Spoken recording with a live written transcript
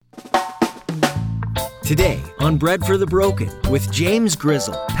Today on Bread for the Broken with James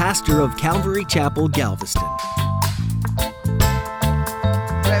Grizzle, pastor of Calvary Chapel, Galveston.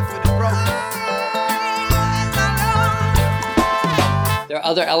 Bread for the broken. There are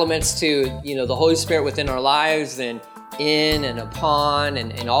other elements to, the Holy Spirit within our lives and in and upon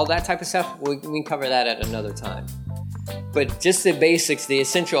and all that type of stuff. We can cover that at another time. But just the basics, the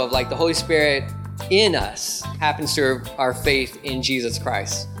essential of the Holy Spirit in us happens through our faith in Jesus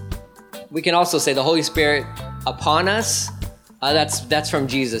Christ. We can also say the Holy Spirit upon us, that's from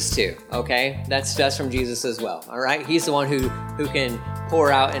Jesus too, okay? That's from Jesus as well, all right? He's the one who can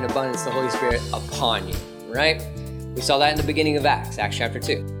pour out in abundance the Holy Spirit upon you, right? We saw that in the beginning of Acts chapter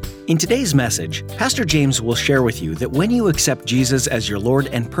 2. In today's message, Pastor James will share with you that when you accept Jesus as your Lord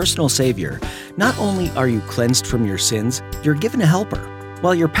and personal Savior, not only are you cleansed from your sins, you're given a helper.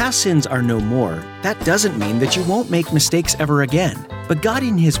 While your past sins are no more, that doesn't mean that you won't make mistakes ever again. But God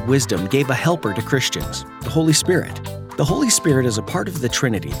in His wisdom gave a helper to Christians, the Holy Spirit. The Holy Spirit is a part of the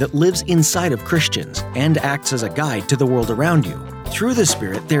Trinity that lives inside of Christians and acts as a guide to the world around you. Through the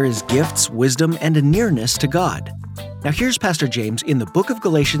Spirit, there is gifts, wisdom, and a nearness to God. Now here's Pastor James in the book of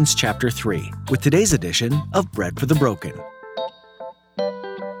Galatians chapter 3 with today's edition of Bread for the Broken.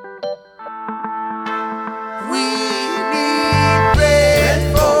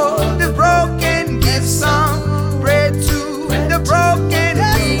 Some bread to the broken.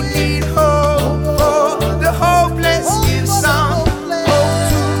 We need hope for the hopeless. Give some hope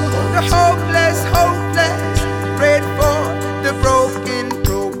to the hopeless. Bread for the broken.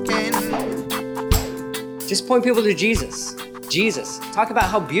 Just point people to Jesus. Jesus. Talk about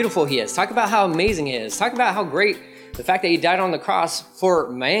how beautiful He is. Talk about how amazing He is. Talk about how great the fact that He died on the cross for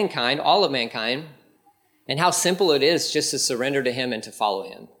mankind, all of mankind, and how simple it is just to surrender to Him and to follow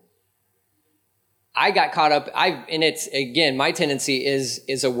Him. I got caught up, and it's, again, my tendency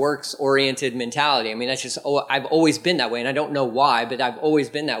is a works-oriented mentality. I mean, that's just, I've always been that way, and I don't know why, but I've always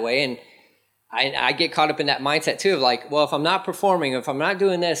been that way, and I get caught up in that mindset, too, of if I'm not performing, if I'm not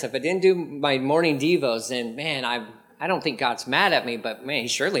doing this, if I didn't do my morning devos, then, man, I don't think God's mad at me, but, man, He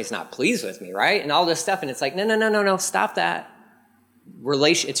surely is not pleased with me, right? And all this stuff, and it's no, stop that.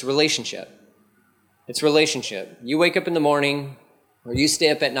 It's relationship. It's relationship. You wake up in the morning, or you stay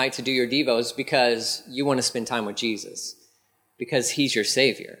up at night to do your devos because you want to spend time with Jesus, because He's your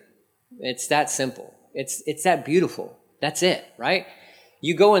Savior. It's that simple. It's that beautiful. That's it, right?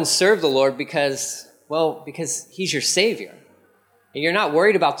 You go and serve the Lord because He's your Savior. And you're not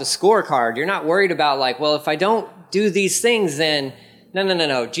worried about the scorecard. You're not worried about if I don't do these things, then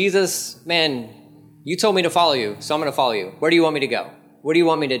no. Jesus, man, you told me to follow you, so I'm going to follow you. Where do you want me to go? What do you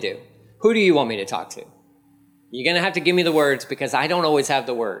want me to do? Who do you want me to talk to? You're going to have to give me the words because I don't always have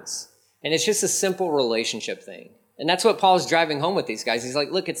the words. And it's just a simple relationship thing. And that's what Paul's driving home with these guys. He's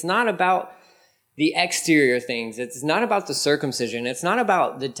like, look, it's not about the exterior things. It's not about the circumcision. It's not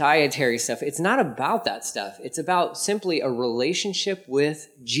about the dietary stuff. It's not about that stuff. It's about simply a relationship with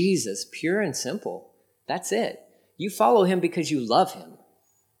Jesus, pure and simple. That's it. You follow Him because you love Him.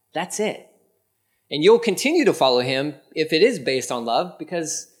 That's it. And you'll continue to follow Him if it is based on love,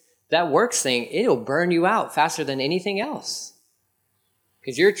 because that works thing, it'll burn you out faster than anything else.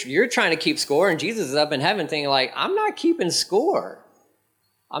 Because you're trying to keep score, and Jesus is up in heaven thinking I'm not keeping score.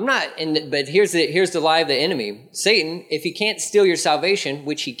 I'm not, but here's the lie of the enemy. Satan, if he can't steal your salvation,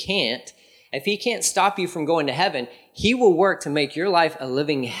 which he can't, if he can't stop you from going to heaven, he will work to make your life a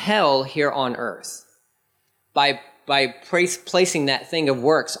living hell here on earth by placing that thing of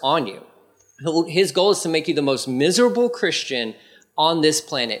works on you. His goal is to make you the most miserable Christian on this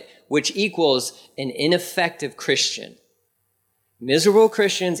planet, which equals an ineffective Christian. Miserable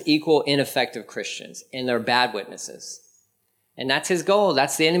Christians equal ineffective Christians, and they're bad witnesses. And that's his goal.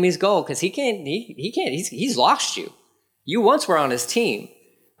 That's the enemy's goal, because he's lost you. You once were on his team,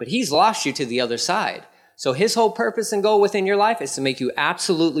 but he's lost you to the other side. So his whole purpose and goal within your life is to make you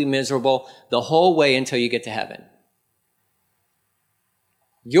absolutely miserable the whole way until you get to heaven.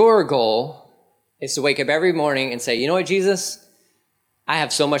 Your goal is to wake up every morning and say, you know what, Jesus? I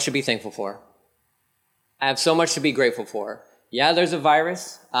have so much to be thankful for. I have so much to be grateful for. Yeah, there's a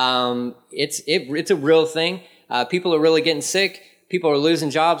virus. It's a real thing. People are really getting sick. People are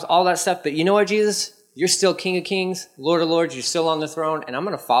losing jobs, all that stuff. But you know what, Jesus? You're still King of Kings, Lord of Lords. You're still on the throne, and I'm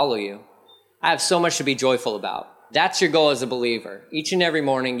going to follow you. I have so much to be joyful about. That's your goal as a believer. Each and every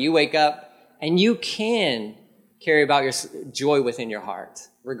morning, you wake up, and you can carry about your joy within your heart,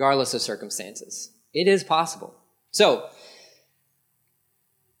 regardless of circumstances. It is possible. So,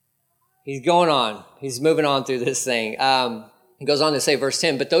 he's going on. He's moving on through this thing. He goes on to say, verse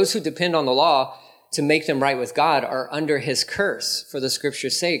 10, but those who depend on the law to make them right with God are under his curse. For the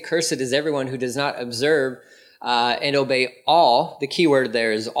scriptures say, cursed is everyone who does not observe and obey all, the key word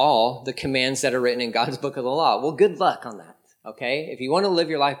there is all, the commands that are written in God's book of the law. Well, good luck on that, okay? If you want to live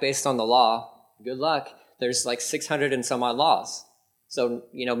your life based on the law, good luck. There's like 600 and some odd laws. So,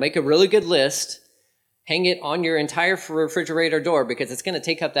 make a really good list, hang it on your entire refrigerator door because it's going to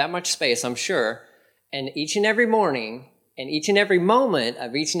take up that much space, I'm sure. And each and every morning and each and every moment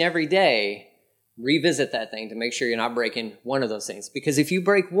of each and every day, revisit that thing to make sure you're not breaking one of those things. Because if you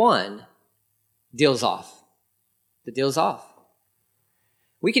break one, deal's off. The deal's off.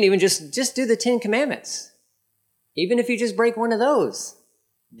 We can even just do the 10 Commandments. Even if you just break one of those,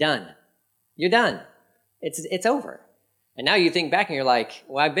 done. You're done. It's over. And now you think back and you're like,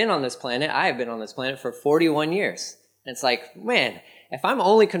 well, I've been on this planet. I have been on this planet for 41 years. And it's like, man, if I'm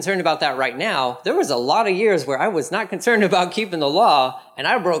only concerned about that right now, there was a lot of years where I was not concerned about keeping the law, and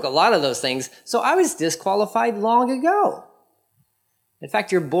I broke a lot of those things. So I was disqualified long ago. In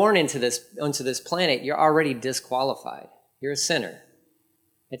fact, you're born onto this planet. You're already disqualified. You're a sinner.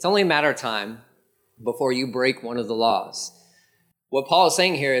 It's only a matter of time before you break one of the laws. What Paul is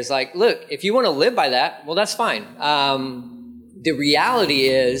saying here is like, look, if you want to live by that, well, that's fine. The reality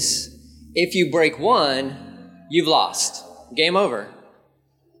is, if you break one, you've lost. Game over.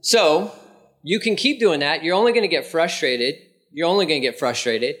 So you can keep doing that. You're only going to get frustrated.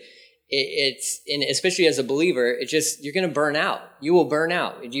 And especially as a believer, you're going to burn out. You will burn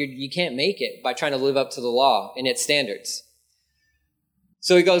out. You can't make it by trying to live up to the law and its standards.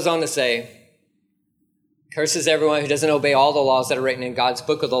 So he goes on to say, curses everyone who doesn't obey all the laws that are written in God's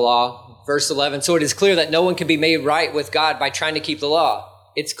book of the law. Verse 11, so it is clear that no one can be made right with God by trying to keep the law.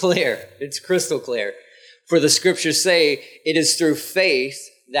 It's clear. It's crystal clear. For the scriptures say it is through faith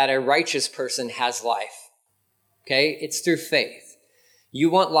that a righteous person has life. Okay? It's through faith. You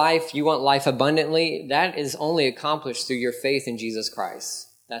want life abundantly. That is only accomplished through your faith in Jesus Christ.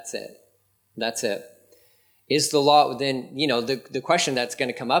 That's it. Is the law, then, the question that's going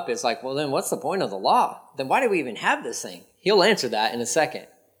to come up is like, well, then what's the point of the law? Then why do we even have this thing? He'll answer that in a second.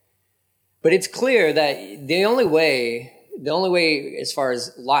 But it's clear that the only way as far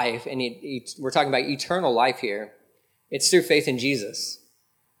as life, and we're talking about eternal life here, it's through faith in Jesus.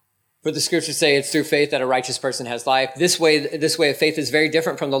 For the scriptures say it's through faith that a righteous person has life. This way of faith is very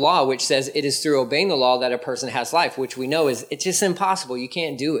different from the law, which says it is through obeying the law that a person has life, which we know it's just impossible. You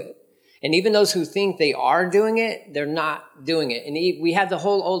can't do it. And even those who think they are doing it, they're not doing it. And we have the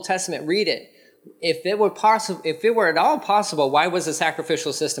whole Old Testament. Read it. If it were at all possible, why was the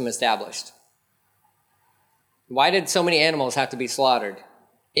sacrificial system established? Why did so many animals have to be slaughtered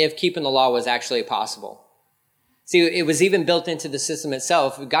if keeping the law was actually possible? See, it was even built into the system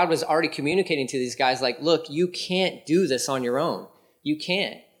itself. God was already communicating to these guys like, look, you can't do this on your own. You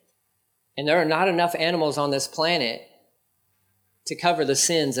can't. And there are not enough animals on this planet to cover the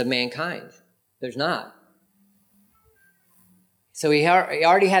sins of mankind. There's not. So he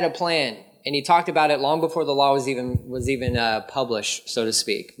already had a plan, and he talked about it long before the law was even published, so to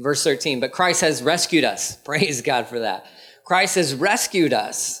speak. Verse 13, but Christ has rescued us. Praise God for that. Christ has rescued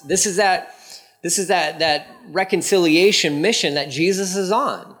us. This is that reconciliation mission that Jesus is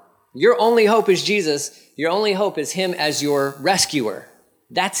on. Your only hope is Jesus. Your only hope is him as your rescuer.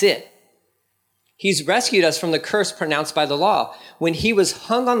 That's it. He's rescued us from the curse pronounced by the law. When he was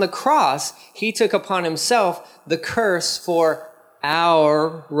hung on the cross, he took upon himself the curse for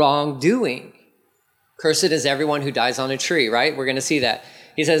our wrongdoing. Cursed is everyone who dies on a tree, right? We're going to see that.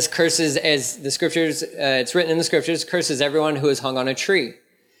 He says, curses, as the scriptures, it's written in the scriptures, curses everyone who is hung on a tree.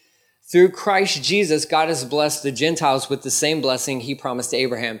 Through Christ Jesus, God has blessed the Gentiles with the same blessing he promised to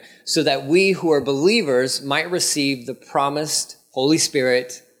Abraham, so that we who are believers might receive the promised Holy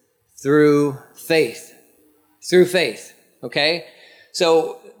Spirit through faith. Through faith, okay?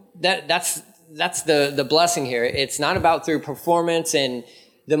 So that's the blessing here. It's not about through performance. And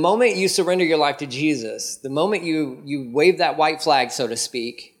the moment you surrender your life to Jesus, the moment you wave that white flag, so to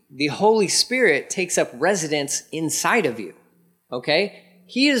speak, the Holy Spirit takes up residence inside of you, okay?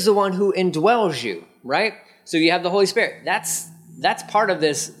 He is the one who indwells you, right? So you have the Holy Spirit. That's part of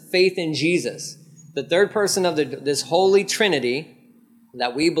this faith in Jesus. The third person of this Holy Trinity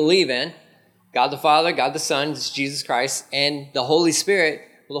that we believe in, God the Father, God the Son, Jesus Christ, and the Holy Spirit.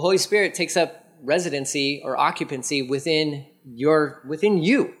 Well, the Holy Spirit takes up residency or occupancy within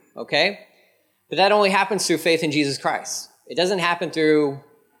you, okay? But that only happens through faith in Jesus Christ. It doesn't happen through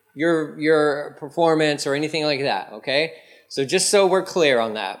your performance or anything like that, okay? So just so we're clear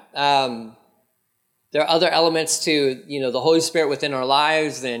on that. There are other elements to, the Holy Spirit within our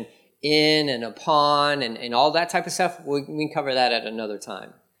lives and in and upon and all that type of stuff. We can cover that at another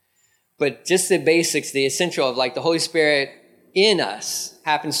time. But just the basics, the essential of like the Holy Spirit in us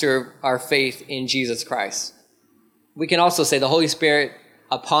happens through our faith in Jesus Christ. We can also say the Holy Spirit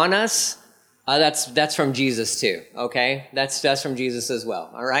upon us, that's from Jesus too, okay? That's from Jesus as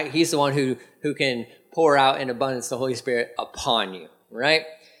well, all right? He's the one who can pour out in abundance the Holy Spirit upon you, right?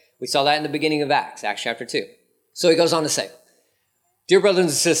 We saw that in the beginning of Acts chapter 2. So he goes on to say, dear brothers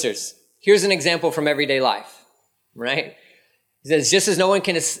and sisters, here's an example from everyday life, right? He says, just as no one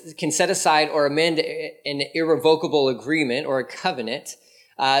can set aside or amend an irrevocable agreement or a covenant,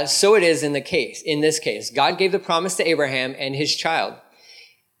 so it is in this case. God gave the promise to Abraham and his child.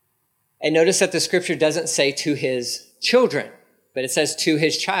 And notice that the scripture doesn't say to his children, but it says to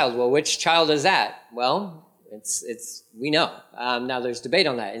his child. Well, which child is that? Well, we know. Now there's debate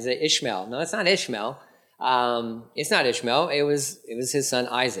on that. Is it Ishmael? No, it's not Ishmael. It's not Ishmael. It was his son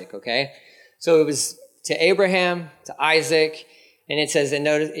Isaac, okay? So it was to Abraham, to Isaac, and it says, and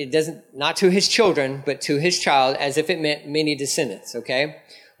notice it doesn't, not to his children, but to his child, as if it meant many descendants, okay?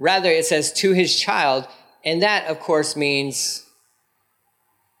 Rather, it says to his child, and that, of course, means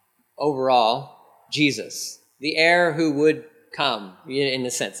overall, Jesus, the heir who would come, in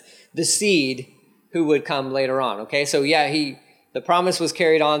a sense, the seed who would come later on, okay? So yeah, the promise was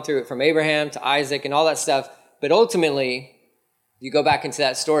carried on through it from Abraham to Isaac and all that stuff, but ultimately, you go back into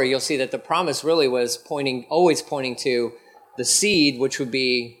that story, you'll see that the promise really was always pointing to the seed, which would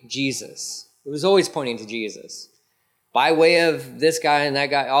be Jesus. It was always pointing to Jesus. By way of this guy and that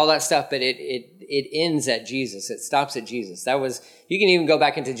guy, all that stuff, but it ends at Jesus. It stops at Jesus. You can even go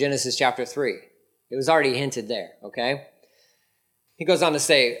back into Genesis chapter 3. It was already hinted there, okay? He goes on to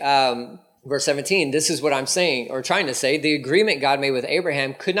say, verse 17, this is what I'm saying, or trying to say, the agreement God made with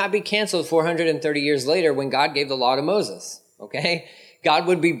Abraham could not be canceled 430 years later when God gave the law to Moses, okay? God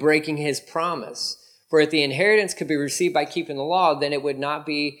would be breaking his promise. For if the inheritance could be received by keeping the law, then it would not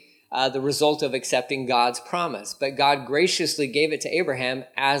be the result of accepting God's promise. But God graciously gave it to Abraham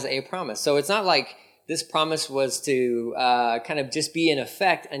as a promise. So it's not like this promise was to kind of just be in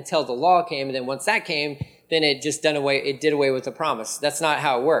effect until the law came. And then once that came, then it did away with the promise. That's not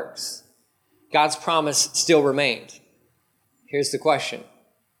how it works. God's promise still remained. Here's the question.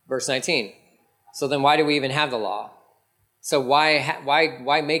 Verse 19. So then why do we even have the law? So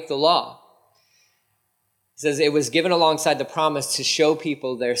why make the law? It says it was given alongside the promise to show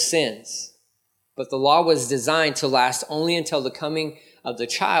people their sins. But the law was designed to last only until the coming of the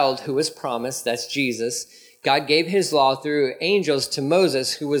child who was promised, that's Jesus. God gave his law through angels to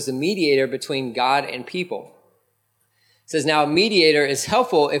Moses, who was the mediator between God and people. It says, now a mediator is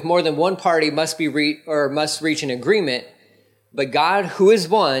helpful if more than one party must reach an agreement, but God, who is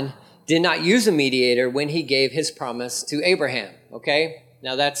one, did not use a mediator when he gave his promise to Abraham. Okay?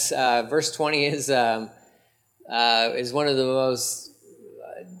 Now that's, verse 20 is one of the most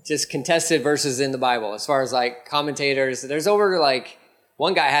just contested verses in the Bible as far as like commentators. There's over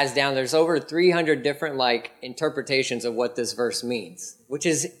one guy has down, there's over 300 different interpretations of what this verse means, which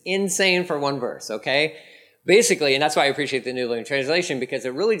is insane for one verse, okay? Basically, and that's why I appreciate the New Living Translation, because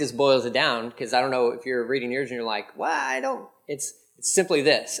it really just boils it down, because I don't know if you're reading yours and you're like, well, it's simply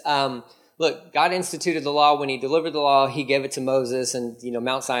this. Look, God instituted the law when he delivered the law. He gave it to Moses and,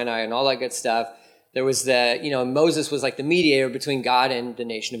 Mount Sinai and all that good stuff. There was Moses was like the mediator between God and the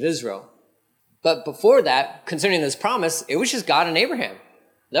nation of Israel. But before that, concerning this promise, it was just God and Abraham.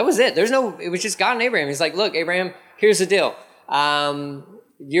 That was it. It was just God and Abraham. He's like, look, Abraham, here's the deal.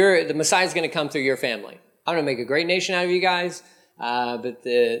 The Messiah's going to come through your family. I'm going to make a great nation out of you guys. But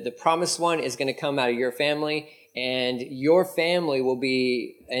the promised one is going to come out of your family, and your family will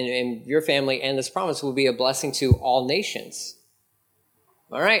be, and your family and this promise will be a blessing to all nations.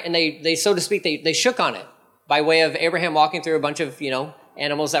 All right, and they so to speak, they shook on it by way of Abraham walking through a bunch of,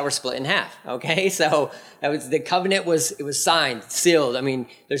 animals that were split in half, okay? So the covenant was signed, sealed. I mean,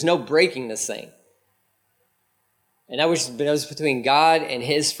 there's no breaking this thing. And that was between God and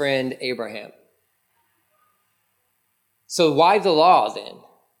his friend Abraham. So why the law then?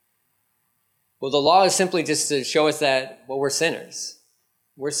 Well, the law is simply just to show us that, we're sinners.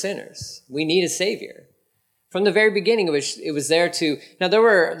 We're sinners. We need a Savior. From the very beginning, it was there to... Now, there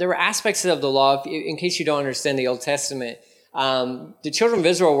were aspects of the law, in case you don't understand the Old Testament. The children of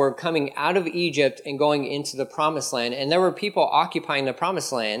Israel were coming out of Egypt and going into the Promised Land, and there were people occupying the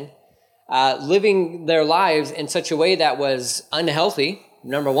Promised Land, living their lives in such a way that was unhealthy,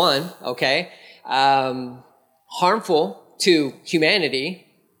 number one, okay, harmful to humanity,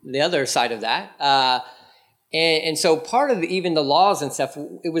 the other side of that, and so part of even the laws and stuff,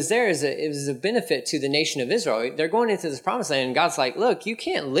 it was a benefit to the nation of Israel. They're going into this Promised Land, and God's like, look, you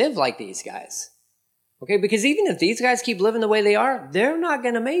can't live like these guys. Okay, because even if these guys keep living the way they are, they're not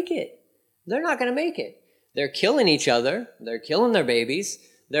going to make it. they're not going to make it. They're killing each other. They're killing their babies.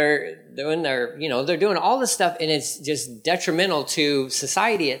 They're doing all this stuff, and it's just detrimental to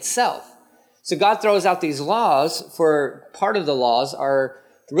society itself. So God throws out these laws. For part of the laws are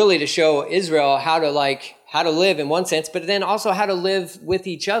really to show Israel how to live in one sense, but then also how to live with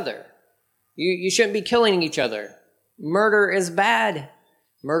each other. You shouldn't be killing each other. Murder is bad.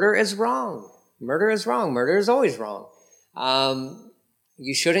 Murder is wrong. Murder is wrong. Murder is always wrong.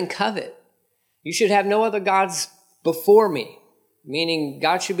 You shouldn't covet. You should have no other gods before me. Meaning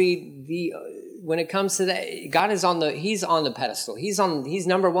God should be when it comes to that, God is he's on the pedestal. He's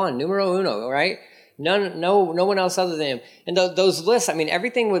number one, numero uno, right? No one else other than him. And those lists, I mean,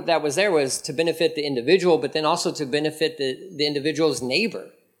 everything that was there was to benefit the individual, but then also to benefit the individual's neighbor,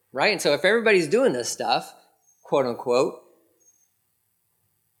 right? And so if everybody's doing this stuff, quote unquote,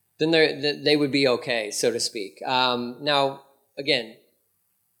 then they would be okay, so to speak. Now, again,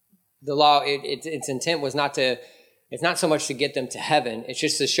 the law, its intent was it's not so much to get them to heaven. It's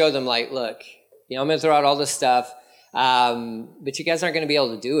just to show them, like, look, I'm going to throw out all this stuff, but you guys aren't going to be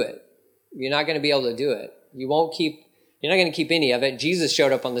able to do it. You're not going to be able to do it. You're not going to keep any of it. Jesus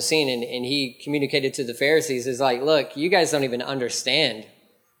showed up on the scene and he communicated to the Pharisees, is like, look, you guys don't even understand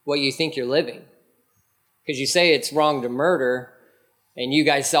what you think you're living. Because you say it's wrong to murder, and you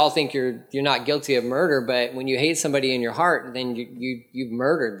guys all think you're not guilty of murder, but when you hate somebody in your heart, then you've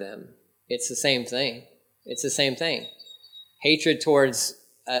murdered them. It's the same thing. It's the same thing. Hatred towards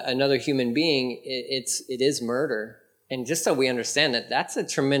another human being, it is murder. And just so we understand that's a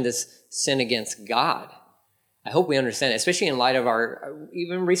tremendous sin against God. I hope we understand it, especially in light of our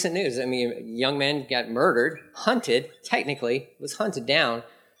even recent news. I mean, a young man got murdered, technically, was hunted down.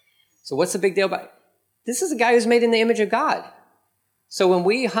 So what's the big deal about it? This is a guy who's made in the image of God. So when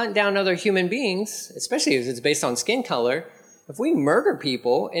we hunt down other human beings, especially if it's based on skin color, if we murder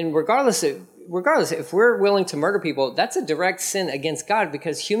people, and regardless if we're willing to murder people, that's a direct sin against God,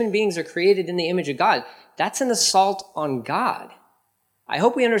 because human beings are created in the image of God. That's an assault on God. I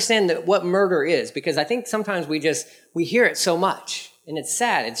hope we understand what murder is, because I think sometimes we hear it so much, and it's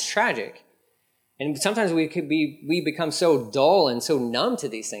sad, it's tragic. And sometimes we become so dull and so numb to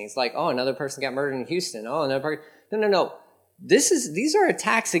these things, like, oh, another person got murdered in Houston. Oh, another person. No. These are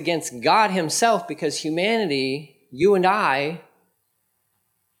attacks against God himself, because humanity, you and I,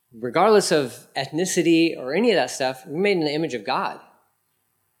 regardless of ethnicity or any of that stuff, we're made in the image of God.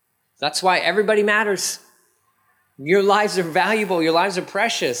 That's why everybody matters. Your lives are valuable. Your lives are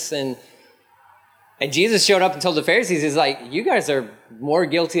precious. And Jesus showed up and told the Pharisees, he's like, you guys are more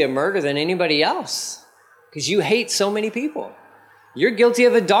guilty of murder than anybody else, because you hate so many people. You're guilty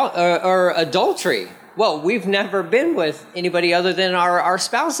of adultery. Well, we've never been with anybody other than our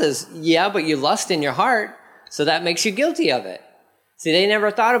spouses. Yeah, but you lust in your heart, so that makes you guilty of it. See, they never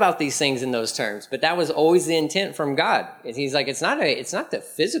thought about these things in those terms, but that was always the intent from God. He's like, it's not the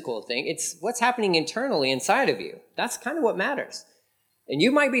physical thing. It's what's happening internally inside of you. That's kind of what matters. And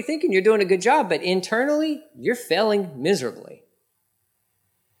you might be thinking you're doing a good job, but internally, you're failing miserably.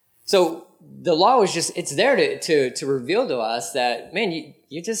 So the law is it's there to reveal to us that, man,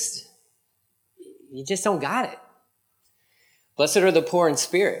 you just don't got it. Blessed are the poor in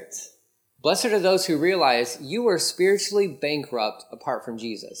spirit. Blessed are those who realize you are spiritually bankrupt apart from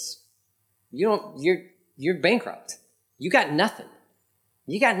Jesus. You're bankrupt. You got nothing.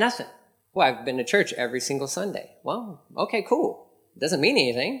 Well, I've been to church every single Sunday. Well, okay, cool. Doesn't mean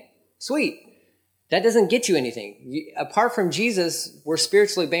anything. Sweet. That doesn't get you anything. Apart from Jesus, we're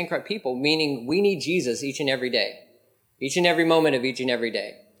spiritually bankrupt people, meaning we need Jesus each and every day. Each and every moment of each and every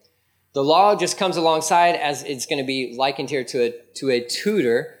day. The law just comes alongside, as it's going to be likened here to a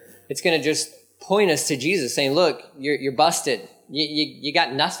tutor. It's going to just point us to Jesus, saying, look, you're busted. You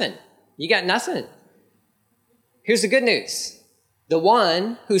got nothing. You got nothing. Here's the good news. The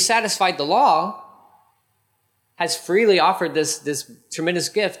one who satisfied the law has freely offered this tremendous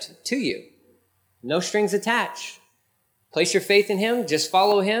gift to you. No strings attached. Place your faith in him. Just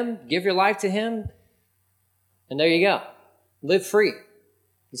follow him. Give your life to him. And there you go. Live free.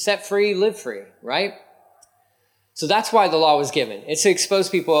 You set free, live free, right? So that's why the law was given. It's to expose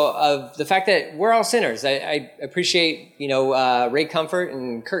people of the fact that we're all sinners. I appreciate, Ray Comfort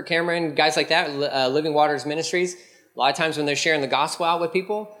and Kurt Cameron, guys like that, Living Waters Ministries. A lot of times when they're sharing the gospel out with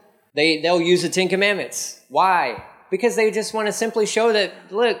people, they'll use the Ten Commandments. Why? Because they just want to simply show that,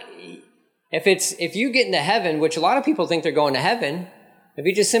 look, if you get into heaven, which a lot of people think they're going to heaven, if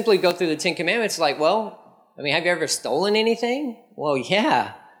you just simply go through the Ten Commandments, like, well, have you ever stolen anything? Well,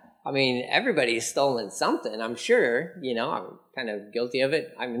 yeah. Everybody's stolen something, I'm sure. I'm kind of guilty of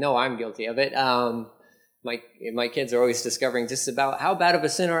it. I know I'm guilty of it. My kids are always discovering just about how bad of a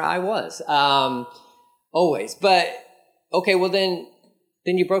sinner I was. Always. But, okay, well then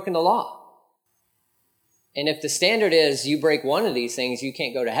you've broken the law. And if the standard is you break one of these things, you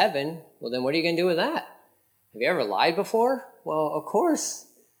can't go to heaven, well then what are you going to do with that? Have you ever lied before? Well, of course.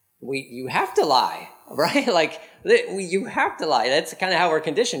 You have to lie, right? Like, you have to lie. That's kind of how we're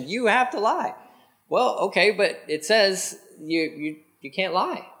conditioned. You have to lie. Well, okay, but it says you can't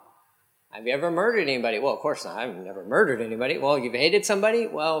lie. Have you ever murdered anybody? Well, of course not. I've never murdered anybody. Well, you've hated somebody?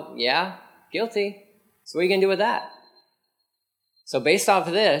 Well, yeah, guilty. So what are you going to do with that? So based off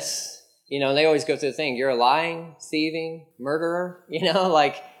of this, they always go through the thing, you're a lying, thieving, murderer,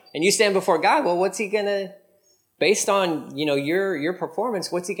 and you stand before God. Well, what's he going to, based on, your performance,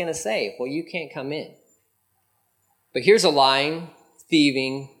 what's he going to say? Well, you can't come in. But here's a lying,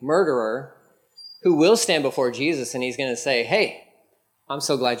 thieving, murderer who will stand before Jesus, and he's going to say, hey, I'm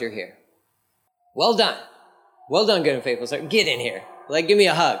so glad you're here. Well done. Well done, good and faithful servant. Get in here. Give me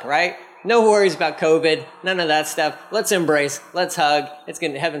a hug, right? No worries about COVID. None of that stuff. Let's embrace. Let's hug.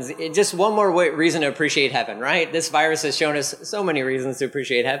 Heaven's just one more reason to appreciate heaven, right? This virus has shown us so many reasons to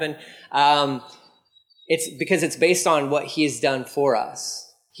appreciate heaven. It's because it's based on what he's done for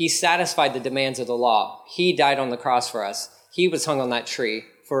us. He satisfied the demands of the law. He died on the cross for us. He was hung on that tree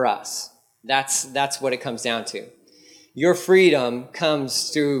for us. That's what it comes down to. Your freedom comes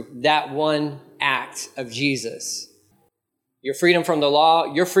through that one act of Jesus. Your freedom from the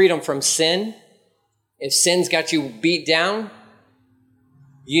law, your freedom from sin. If sin's got you beat down,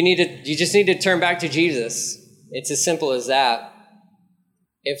 you just need to turn back to Jesus. It's as simple as that.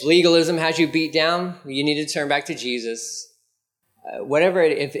 If legalism has you beat down, you need to turn back to Jesus.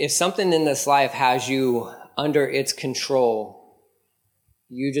 If something in this life has you under its control,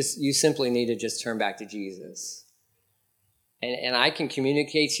 you simply need to just turn back to Jesus. And I can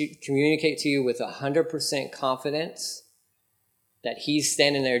communicate to you with 100% confidence that he's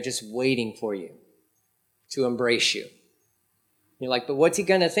standing there just waiting for you to embrace you. You're like, but what's he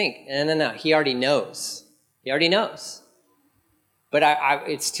going to think? No. He already knows. He already knows. But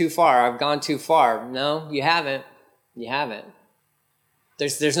it's too far. I've gone too far. No, you haven't. You haven't.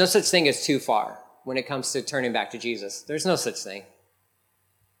 There's no such thing as too far when it comes to turning back to Jesus. There's no such thing.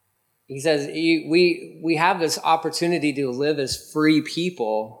 He says we have this opportunity to live as free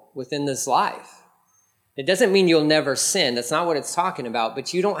people within this life. It doesn't mean you'll never sin. That's not what it's talking about.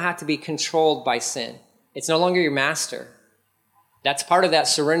 But you don't have to be controlled by sin. It's no longer your master. That's part of that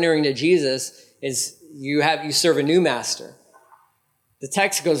surrendering to Jesus is you serve a new master. The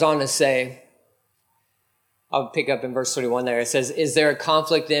text goes on to say, I'll pick up in verse 31 there. It says, is there a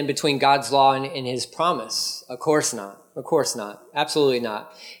conflict then between God's law and his promise? Of course not. Of course not. Absolutely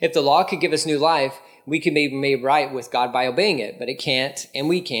not. If the law could give us new life, we could be made right with God by obeying it, but it can't, and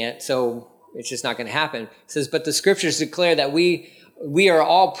we can't, so it's just not going to happen. It says, but the scriptures declare that we are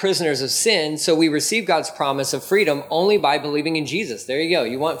all prisoners of sin, so we receive God's promise of freedom only by believing in Jesus. There you go.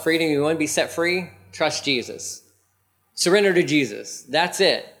 You want freedom? You want to be set free? Trust Jesus. Surrender to Jesus. That's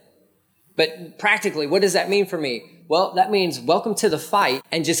it. But practically, what does that mean for me? Well, that means welcome to the fight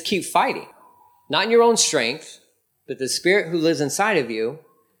and just keep fighting. Not in your own strength, but the Spirit who lives inside of you,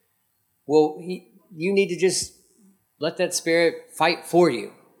 you need to just let that Spirit fight for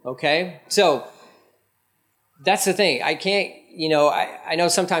you, okay? So that's the thing. I can't, I know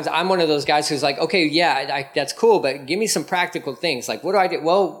sometimes I'm one of those guys who's like, okay, yeah, that's cool, but give me some practical things. Like, what do I do?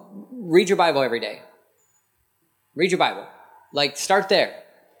 Well, read your Bible every day. Read your Bible. Start there.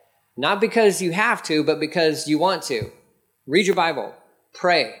 Not because you have to, but because you want to. Read your Bible.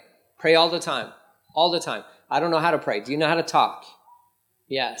 Pray. Pray all the time. All the time. I don't know how to pray. Do you know how to talk?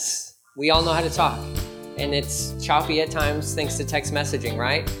 Yes. We all know how to talk. And it's choppy at times thanks to text messaging,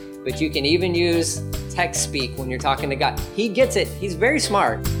 right? But you can even use text speak when you're talking to God. He gets it. He's very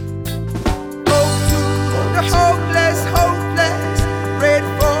smart. Hope to the hopeless, bread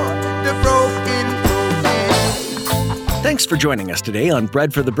for the broken. Thanks for joining us today on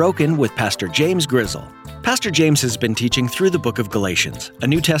Bread for the Broken with Pastor James Grizzle. Pastor James has been teaching through the book of Galatians, a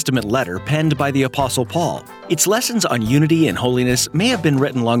New Testament letter penned by the Apostle Paul. Its lessons on unity and holiness may have been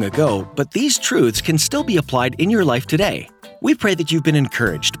written long ago, but these truths can still be applied in your life today. We pray that you've been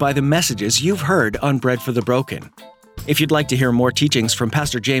encouraged by the messages you've heard on Bread for the Broken. If you'd like to hear more teachings from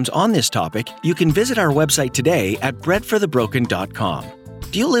Pastor James on this topic, you can visit our website today at breadforthebroken.com.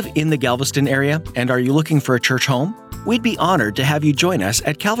 Do you live in the Galveston area, and are you looking for a church home? We'd be honored to have you join us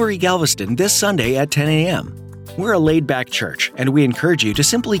at Calvary Galveston this Sunday at 10 a.m. We're a laid-back church, and we encourage you to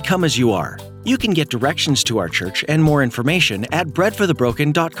simply come as you are. You can get directions to our church and more information at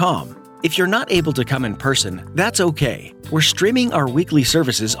breadforthebroken.com. If you're not able to come in person, that's okay. We're streaming our weekly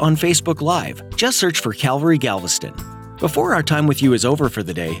services on Facebook Live. Just search for Calvary Galveston. Before our time with you is over for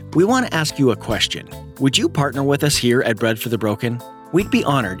the day, we want to ask you a question. Would you partner with us here at Bread for the Broken? We'd be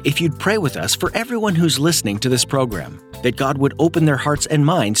honored if you'd pray with us for everyone who's listening to this program, that God would open their hearts and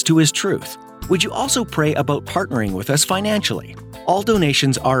minds to His truth. Would you also pray about partnering with us financially? All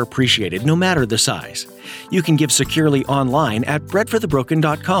donations are appreciated no matter the size. You can give securely online at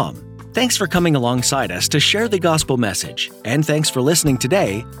breadforthebroken.com. Thanks for coming alongside us to share the gospel message, and thanks for listening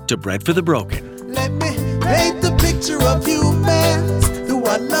today to Bread for the Broken. Let me paint the picture of humans who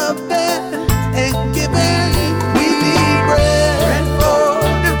are loving and giving.